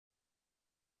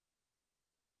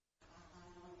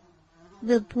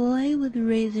The boy with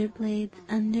razor blades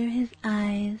under his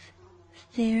eyes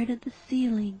stared at the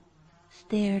ceiling,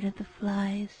 stared at the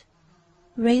flies.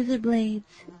 Razor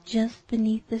blades just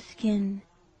beneath the skin.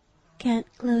 Can't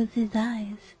close his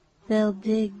eyes, they'll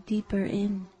dig deeper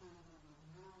in.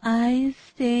 Eyes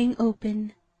staying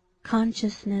open,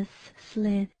 consciousness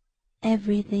slid,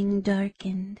 everything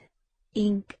darkened,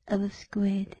 ink of a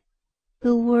squid.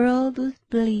 The world was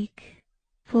bleak,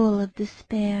 full of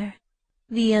despair,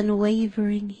 the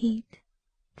unwavering heat,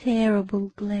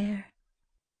 terrible glare.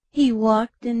 He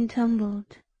walked and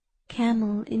tumbled,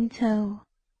 camel in tow,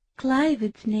 Clive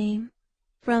its name,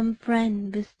 from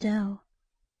friend bestow.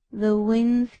 The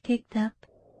winds kicked up,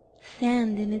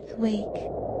 sand in its wake.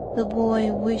 The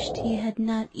boy wished he had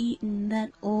not eaten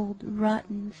that old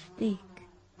rotten steak.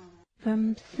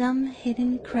 From some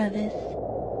hidden crevice,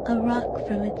 a rock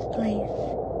from its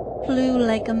place flew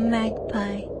like a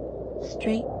magpie,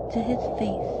 straight to his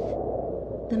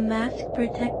face. The mask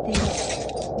protected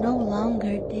no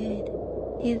longer did,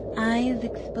 his eyes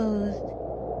exposed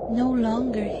no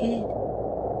longer hid.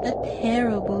 A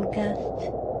terrible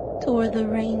gust tore the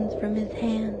reins from his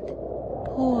hand.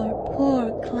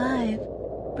 Poor Clive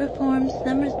performed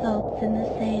somersaults in the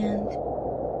sand.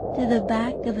 To the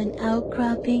back of an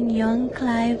outcropping young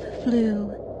Clive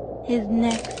flew, his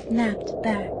neck snapped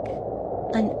back,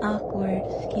 an awkward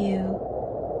skew.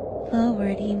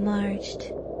 Forward he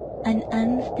marched, an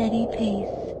unsteady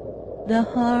pace. The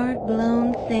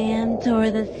hard-blown sand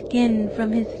tore the skin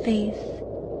from his face.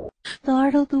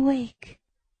 Startled awake,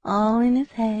 all in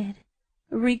his head,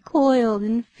 recoiled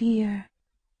in fear,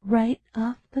 right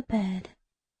off the bed.